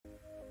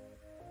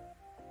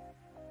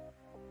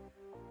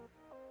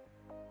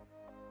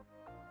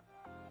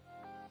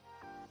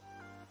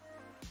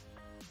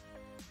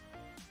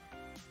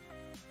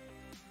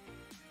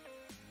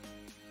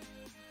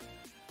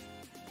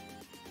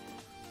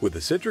With the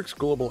Citrix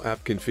Global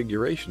App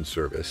Configuration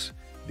service,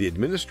 the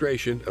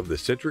administration of the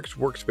Citrix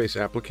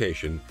Workspace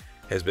application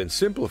has been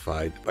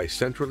simplified by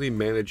centrally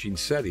managing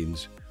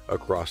settings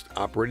across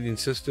operating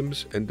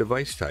systems and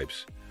device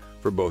types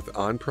for both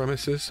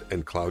on-premises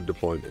and cloud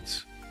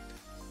deployments.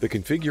 The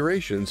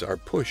configurations are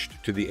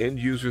pushed to the end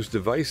user's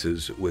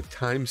devices with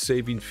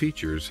time-saving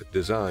features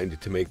designed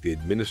to make the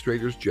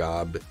administrator's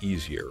job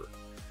easier.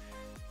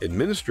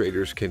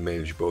 Administrators can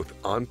manage both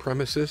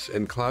on-premises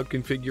and cloud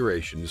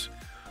configurations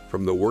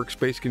from the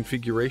Workspace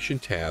Configuration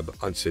tab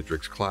on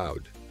Citrix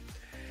Cloud.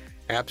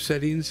 App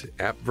settings,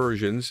 app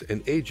versions,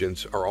 and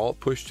agents are all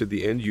pushed to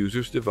the end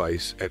user's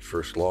device at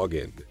first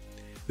login.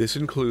 This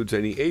includes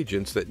any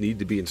agents that need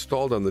to be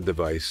installed on the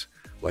device,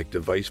 like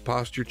device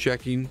posture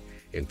checking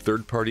and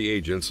third-party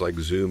agents like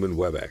Zoom and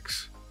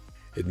WebEx.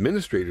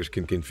 Administrators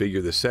can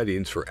configure the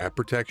settings for app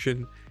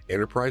protection,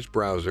 enterprise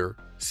browser,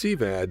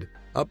 CVAD,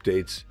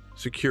 updates,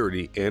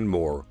 security, and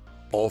more,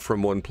 all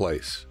from one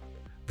place.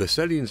 The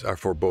settings are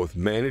for both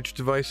managed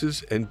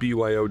devices and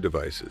BYO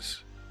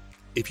devices.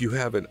 If you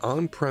have an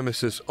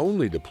on-premises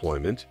only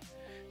deployment,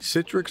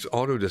 Citrix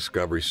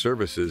AutoDiscovery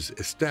services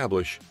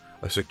establish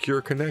a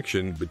secure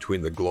connection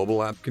between the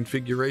Global App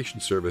Configuration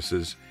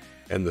services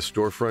and the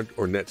StoreFront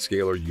or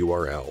NetScaler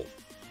URL.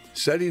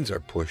 Settings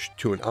are pushed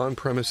to an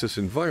on-premises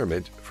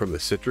environment from the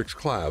Citrix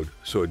Cloud,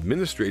 so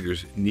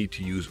administrators need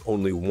to use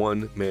only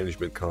one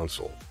management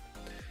console.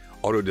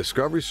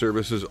 AutoDiscovery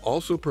services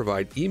also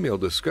provide email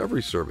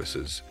discovery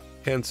services.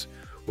 Hence,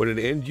 when an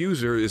end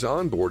user is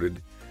onboarded,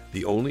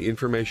 the only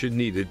information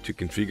needed to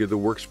configure the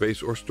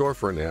Workspace or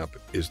StoreFront app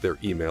is their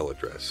email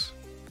address.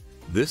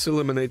 This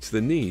eliminates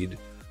the need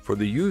for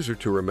the user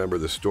to remember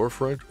the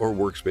StoreFront or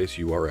Workspace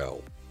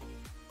URL.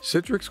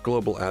 Citrix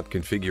Global App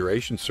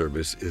Configuration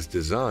Service is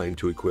designed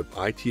to equip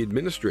IT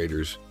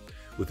administrators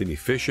with an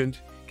efficient,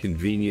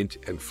 convenient,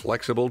 and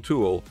flexible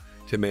tool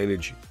to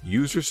manage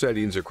user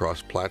settings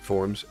across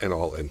platforms and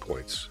all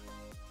endpoints.